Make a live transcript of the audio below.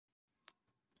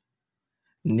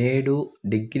నేడు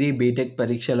degree BTech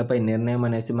పరీక్షలపై నిర్ణయం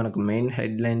అనేసి మనకు మెయిన్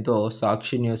హెడ్లైన్తో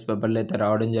సాక్షి న్యూస్ పేపర్లో అయితే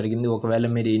రావడం జరిగింది. ఒకవేళ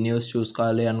మీరు ఈ న్యూస్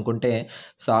చూసుకోవాలి అనుకుంటే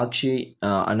సాక్షి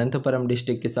అనంతపురం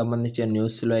డిస్టిక్కి సంబంధించిన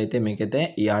న్యూస్లో అయితే మీకైతే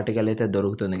ఈ ఆర్టికల్ అయితే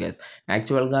దొరుకుతుంది గైస్.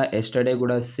 యాక్చువల్గా ఎస్టర్డే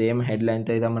కూడా సేమ్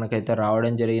హెడ్లైన్తో అయితే మనకైతే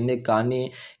రావడం జరిగింది. కానీ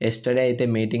ఎస్టర్డే అయితే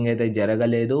మీటింగ్ అయితే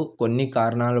జరగలేదు. కొన్ని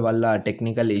కారణాల వల్ల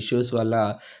టెక్నికల్ ఇష్యూస్ వల్ల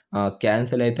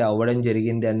క్యాన్సిల్ అయితే అవ్వడం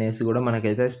జరిగింది అనేసి కూడా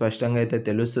మనకైతే స్పష్టంగా అయితే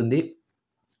తెలుస్తుంది.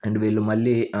 అండ్ వీళ్ళు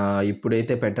మళ్ళీ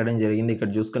ఇప్పుడైతే పెట్టడం జరిగింది. ఇక్కడ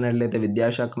చూసుకున్నట్లయితే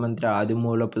విద్యాశాఖ మంత్రి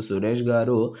ఆదిమూలపు సురేష్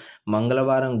గారు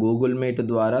మంగళవారం గూగుల్ మీట్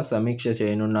ద్వారా సమీక్ష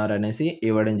చేయనున్నారనేసి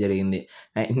ఇవ్వడం జరిగింది.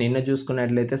 నిన్న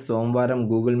చూసుకున్నట్లయితే సోమవారం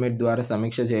గూగుల్ మీట్ ద్వారా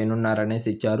సమీక్ష చేయనున్నారనేసి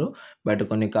ఇచ్చారు. బట్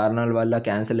కొన్ని కారణాల వల్ల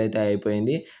క్యాన్సిల్ అయితే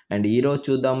అయిపోయింది. అండ్ ఈరోజు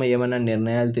చూద్దాము ఏమైనా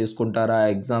నిర్ణయాలు తీసుకుంటారా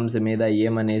ఎగ్జామ్స్ మీద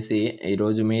ఏమనేసి.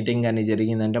 ఈరోజు మీటింగ్ అని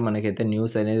జరిగిందంటే మనకైతే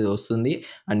న్యూస్ అనేది వస్తుంది.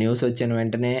 ఆ న్యూస్ వచ్చిన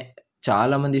వెంటనే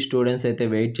చాలామంది స్టూడెంట్స్ అయితే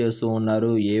వెయిట్ చేస్తూ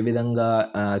ఉన్నారు. ఏ విధంగా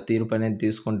తీర్పు అనేది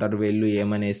తీసుకుంటారు వీళ్ళు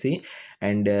ఏమనేసి.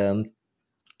 అండ్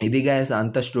ఇది గైస్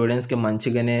అంత స్టూడెంట్స్కి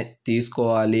మంచిగానే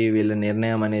తీసుకోవాలి వీళ్ళ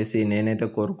నిర్ణయం అనేసి నేనైతే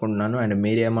కోరుకుంటున్నాను. అండ్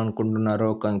మీరు ఏమనుకుంటున్నారో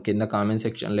కింద కామెంట్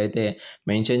సెక్షన్లో అయితే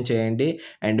మెన్షన్ చేయండి.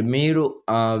 అండ్ మీరు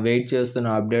వెయిట్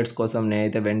చేస్తున్న అప్డేట్స్ కోసం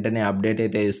నేనైతే వెంటనే అప్డేట్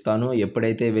అయితే ఇస్తాను.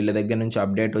 ఎప్పుడైతే వీళ్ళ దగ్గర నుంచి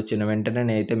అప్డేట్ వచ్చిన వెంటనే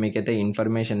నేనైతే మీకైతే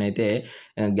ఇన్ఫర్మేషన్ అయితే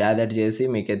గ్యాదర్ చేసి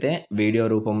మీకైతే వీడియో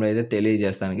రూపంలో అయితే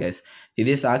తెలియజేస్తాను గైస్.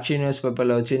 ఇది సాక్షి న్యూస్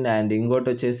పేపర్లో వచ్చింది. అండ్ ఇంకోటి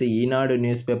వచ్చేసి ఈనాడు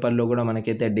న్యూస్ పేపర్లో కూడా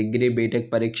మనకైతే డిగ్రీ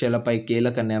బీటెక్ పరీక్షలపై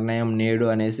కీలక నిర్ణయం నేడు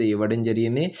అనేసి ఇవ్వడం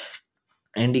జరిగింది.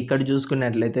 అండ్ ఇక్కడ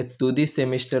చూసుకున్నట్లయితే తుది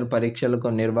సెమిస్టర్ పరీక్షలకు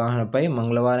నిర్వహణపై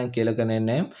మంగళవారం కీలక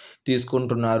నిర్ణయం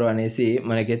తీసుకుంటున్నారు అనేసి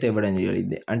మనకైతే ఇవ్వడం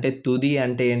జరిగింది. అంటే తుది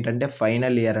అంటే ఏంటంటే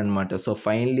ఫైనల్ ఇయర్ అనమాట. సో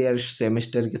ఫైనల్ ఇయర్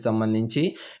సెమిస్టర్కి సంబంధించి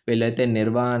వీళ్ళైతే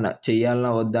నిర్వహణ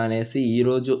చేయాలన్నా వద్దా అనేసి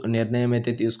ఈరోజు నిర్ణయం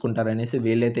అయితే తీసుకుంటారనేసి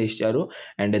వీళ్ళైతే ఇచ్చారు.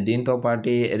 అండ్ దీంతో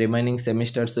పాటు రిమైనింగ్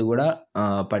సెమిస్టర్స్ కూడా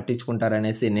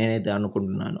పట్టించుకుంటారనేసి నేనైతే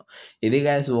అనుకుంటున్నాను. ఇది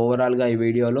గైస్ ఓవరాల్గా ఈ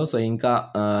వీడియోలో. సో ఇంకా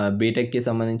బీటెక్కి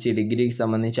సంబంధించి డిగ్రీకి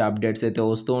సంబంధించి అప్డేట్స్ అయితే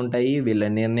వస్తూ ఉంటాయి వీళ్ళ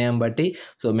నిర్ణయం బట్టి.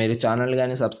 సో మీరు ఛానల్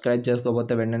కానీ సబ్స్క్రైబ్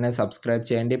చేసుకోకపోతే వెంటనే సబ్స్క్రైబ్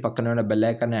చేయండి. పక్కన ఉన్న బెల్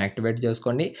ఐకాన్ని యాక్టివేట్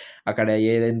చేసుకోండి. అక్కడ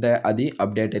ఏదైతే అది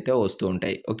అప్డేట్ అయితే వస్తూ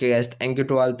ఉంటాయి. Okay guys, thank you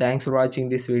to all. Thanks for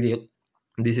watching this video.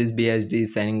 This is BSD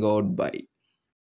signing out. By.